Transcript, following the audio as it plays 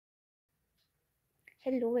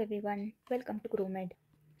Hello everyone, welcome to GrowMed.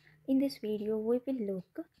 In this video, we will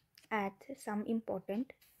look at some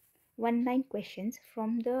important one-line questions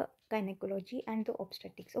from the gynecology and the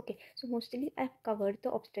obstetrics. Okay, so mostly I've covered the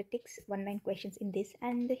obstetrics one-line questions in this,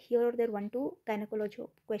 and here or there one two gynecology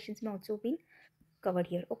questions may also be covered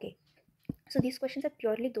here. Okay, so these questions are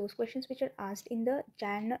purely those questions which are asked in the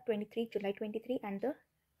Jan 23, July 23, and the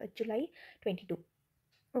July 22.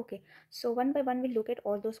 Okay, so one by one we'll look at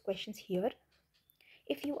all those questions here.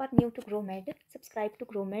 If you are new to GrowMed, subscribe to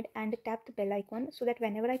GrowMed and tap the bell icon so that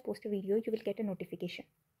whenever I post a video, you will get a notification.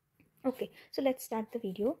 Okay, so let's start the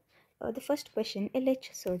video. The first question,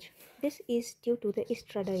 LH surge. This is due to the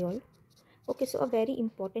estradiol. Okay, so a very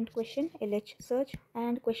important question, LH surge,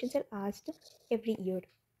 and questions are asked every year.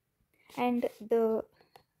 And the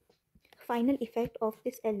final effect of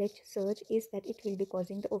this LH surge is that it will be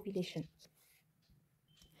causing the ovulation.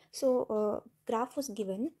 So, graph was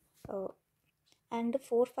given, and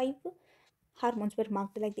 4-5 hormones were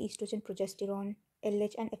marked like the estrogen, progesterone,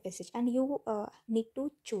 LH and FSH, and you had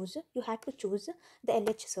to choose the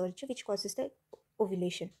LH surge which causes the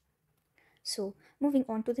ovulation. So moving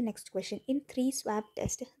on to the next question, in 3 swab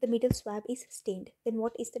test the middle swab is stained, then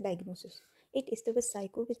what is the diagnosis? It is the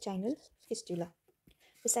vesicovaginal fistula.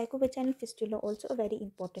 Vesicovaginal fistula also a very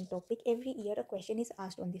important topic. Every year a question is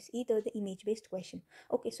asked on this, either the image based question.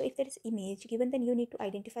 Okay, so if there is image given, then you need to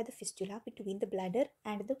identify the fistula between the bladder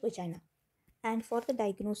and the vagina, and for the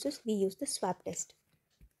diagnosis we use the swab test.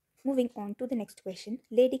 Moving on to the next question,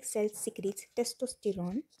 Leydig cell secretes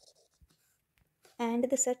testosterone and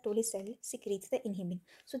the Sertoli cell secretes the inhibin.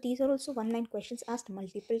 So these are also one line questions asked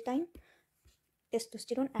multiple times,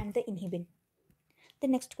 testosterone and the inhibin. The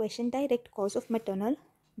next question, direct cause of maternal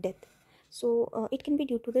death. So it can be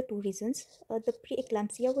due to the two reasons. The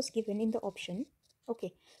preeclampsia was given in the option.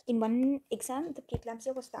 Okay, in one exam the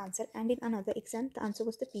preeclampsia was the answer, and in another exam the answer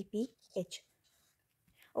was the PPH.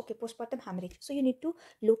 Okay, postpartum hemorrhage. So you need to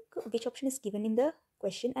look which option is given in the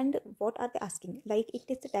question and what are they asking. Like it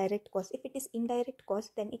is the direct cause. If it is indirect cause,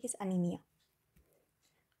 then it is anemia.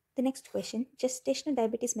 The next question, gestational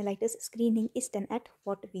diabetes mellitus screening is done at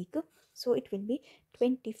what week? So it will be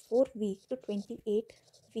 24 week to 28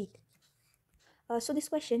 week. So this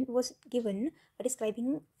question was given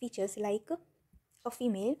describing features like a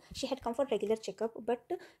female, she had come for regular checkup, but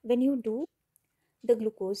when you do the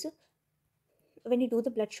glucose, when you do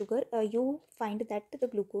the blood sugar, you find that the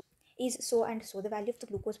glucose is so and so, the value of the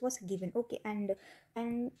glucose was given. Okay, and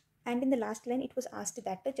and in the last line it was asked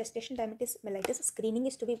that the gestational diabetes mellitus screening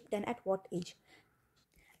is to be done at what age.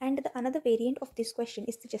 And the another variant of this question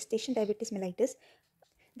is the gestation diabetes mellitus.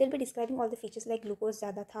 They'll be describing all the features like glucose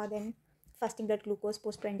zyada tha, then fasting blood glucose,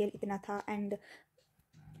 postprandial itna tha, and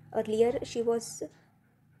earlier she was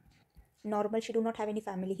normal, she do not have any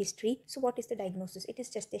family history. So what is the diagnosis? It is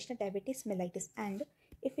gestational diabetes mellitus, and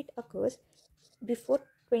if it occurs before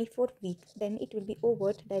 24th week, then it will be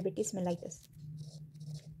overt diabetes mellitus.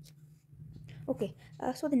 Okay,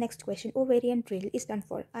 so the next question, ovarian drill is done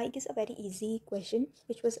for, I guess a very easy question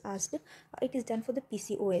which was asked. It is done for the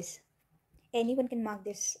PCOS. Anyone can mark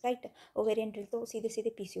this, right? Ovarian drill, so see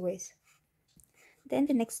the PCOS. Then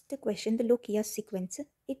the next question, the Lokia sequence,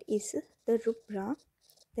 it is the rubra,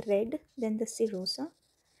 the red, then the serosa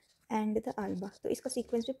and the alba. So इसका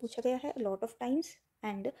sequence भी पूछा गया है a lot of times,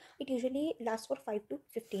 and it usually lasts for 5 to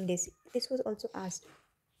 15 days. This was also asked.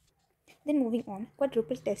 Then moving on,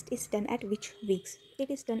 quadruple test is done at which weeks?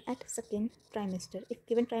 It is done at second trimester. If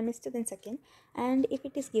given trimester, then second, and if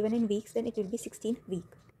it is given in weeks, then it will be 16 week.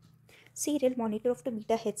 Serial monitor of the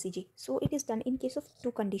beta HCG. So it is done in case of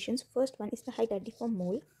two conditions. First one is the hydatiform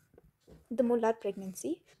mole, the molar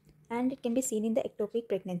pregnancy, and it can be seen in the ectopic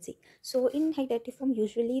pregnancy. So in hydatiform,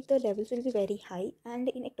 usually the levels will be very high, and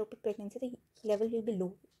in ectopic pregnancy the level will be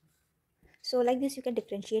low. So like this you can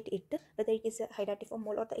differentiate it whether it is a hydatiform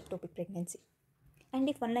mole or the ectopic pregnancy. And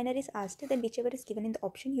if one liner is asked, then whichever is given in the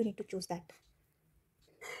option you need to choose that.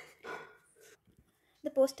 The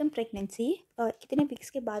post-term pregnancy, कितने weeks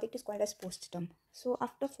के बाद it is called as post-term. So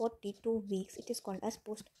after 42 weeks it is called as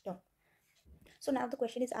post-term. So now the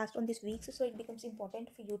question is asked on these weeks, so it becomes important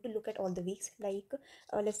for you to look at all the weeks, like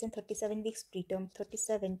less than 37 weeks preterm,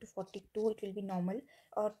 37 to 42 it will be normal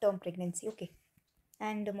or term pregnancy. Okay,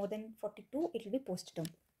 and more than 42 it will be post-term.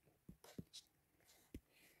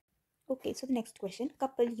 Okay, so the next question,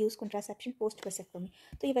 couple use contraception post vasectomy.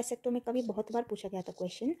 तो ये vasectomy का भी बहुत बार पूछा गया था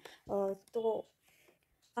question. तो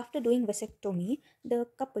after doing vasectomy, the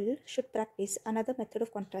couple should practice another method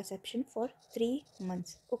of contraception for 3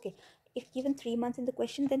 months. Okay, if given 3 months in the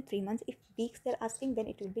question, then 3 months. If weeks they're asking, then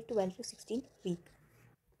it will be 12 to 16 week.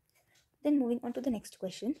 Then moving on to the next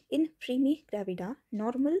question. In premi gravida,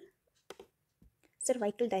 normal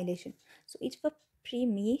cervical dilation. So if for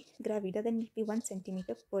premi gravida, then it will be 1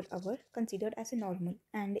 centimeter per hour considered as a normal,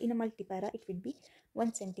 and in a multipara it will be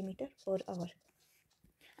 1 centimeter per hour.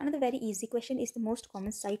 Another very easy question is the most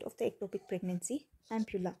common site of the ectopic pregnancy,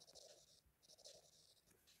 ampulla.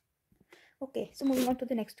 Okay, so moving on to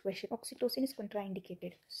the next question. Oxytocin is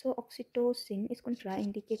contraindicated. So oxytocin is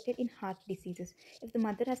contraindicated in heart diseases. If the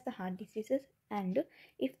mother has the heart diseases and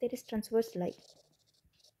if there is transverse lie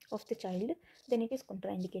of the child, then it is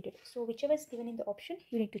contraindicated. So whichever is given in the option,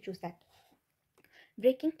 you need to choose that.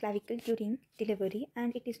 Breaking clavicle during delivery,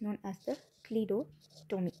 and it is known as the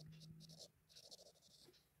cleidotomy.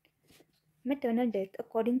 Maternal death,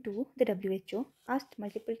 according to the WHO, asked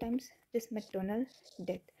multiple times this maternal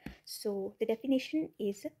death. So the definition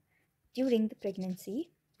is during pregnancy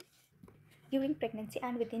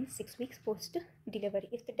and within 6 weeks post delivery.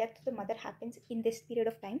 If the death of the mother happens in this period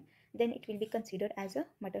of time, then it will be considered as a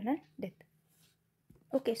maternal death.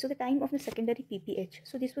 Okay, so the time of the secondary PPH.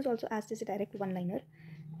 So this was also asked as a direct one-liner.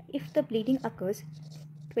 If the bleeding occurs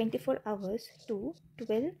 24 hours to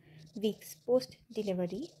 12 weeks post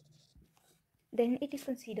delivery, then it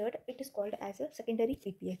is called as a secondary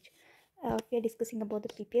PPH. If we are discussing about the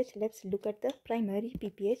PPH, let's look at the primary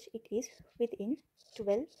PPH. It is within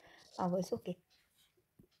 12 hours. Okay,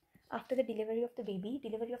 after the delivery of the baby,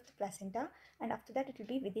 delivery of the placenta, and after that it will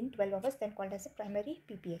be within 12 hours, then called as a primary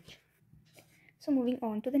PPH. So moving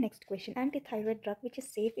on to the next question. Antithyroid drug which is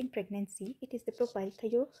safe in pregnancy, it is the propyl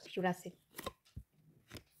thiouracil.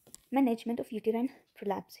 Management of uterine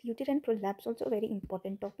prolapse. Uterine prolapse also a very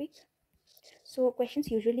important topic. So questions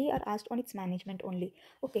usually are asked on its management only.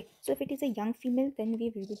 Okay, so if it is a young female, then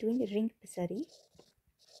we will be doing ring pessary.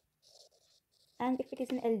 And if it is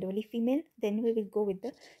an elderly female, then we will go with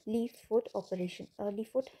the leaf foot operation, leaf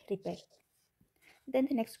foot repair. Then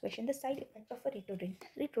the next question, the side effect of a ritodrine.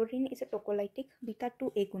 Ritodrine is a tocolytic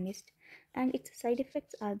beta-2 agonist, and its side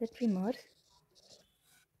effects are the tremors,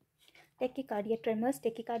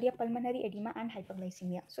 tachycardia, pulmonary edema, and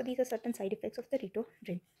hyperglycemia. So these are certain side effects of the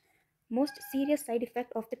ritodrine. Most serious side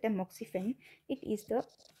effect of the tamoxifen, it is the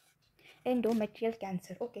endometrial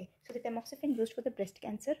cancer. Okay, so the tamoxifen used for the breast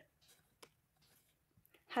cancer,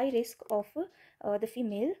 high risk of the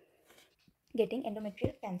female getting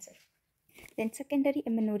endometrial cancer. Then secondary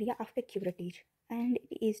amenorrhea after curettage, and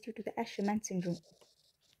it is due to the Asherman syndrome.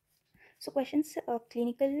 So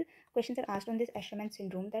clinical questions are asked on this Asherman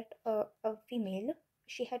syndrome, that a female,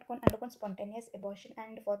 she had undergone spontaneous abortion,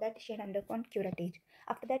 and for that she had undergone curettage.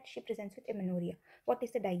 After that she presents with amenorrhea. What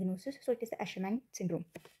is the diagnosis? So it is the Asherman syndrome.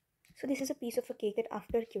 So this is a piece of a cake, that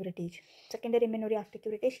after curettage, secondary amenorrhea after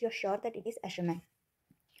curettage, you are sure that it is Asherman.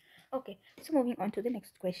 Okay, so moving on to the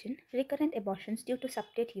next question. Recurrent abortions due to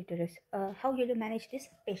subtete uterus. How will you manage this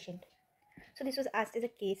patient? So this was asked as a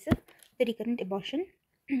case, the recurrent abortion,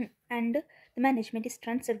 and the management is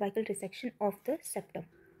transcervical resection of the septum.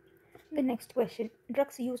 The next question,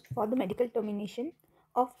 drugs used for the medical termination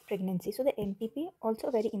of pregnancy. So the MTP, also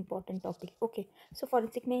a very important topic. Okay, so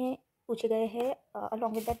forensic में पूछे गए हैं,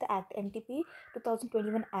 along with that the Act MTP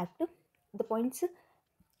 2021 Act, the points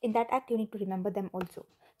in that act you need to remember them also.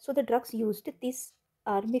 So the drugs used, these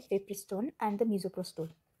are mifepristone and the misoprostol.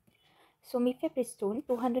 So mifepristone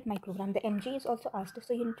 200 microgram, the mg is also asked,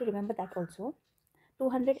 so you need to remember that also.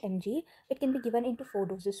 200 mg, it can be given into 4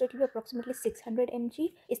 doses, so it will be approximately 600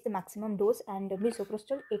 mg is the maximum dose, and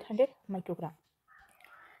misoprostol 800 microgram.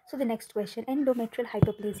 So the next question, endometrial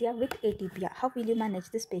hyperplasia with atypia. How will you manage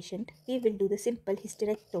this patient? We will do the simple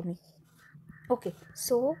hysterectomy. Okay,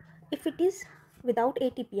 so if it is without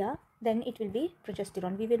atypia, then it will be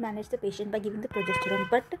progesterone. We will manage the patient by giving the progesterone,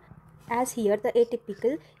 but as here the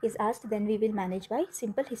atypical is asked, then we will manage by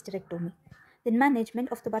simple hysterectomy. Then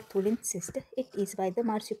management of the Bartholin cyst, it is by the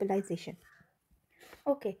marsupialization.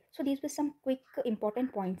 Okay, so these were some quick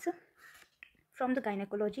important points from the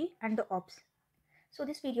gynecology and the OBS. So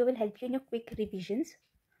this video will help you in your quick revisions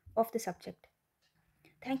of the subject.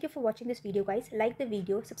 Thank you for watching this video, guys. Like the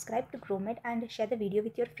video, subscribe to GrowMed, and share the video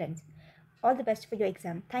with your friends. All the best for your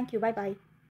exam. Thank you. Bye-bye.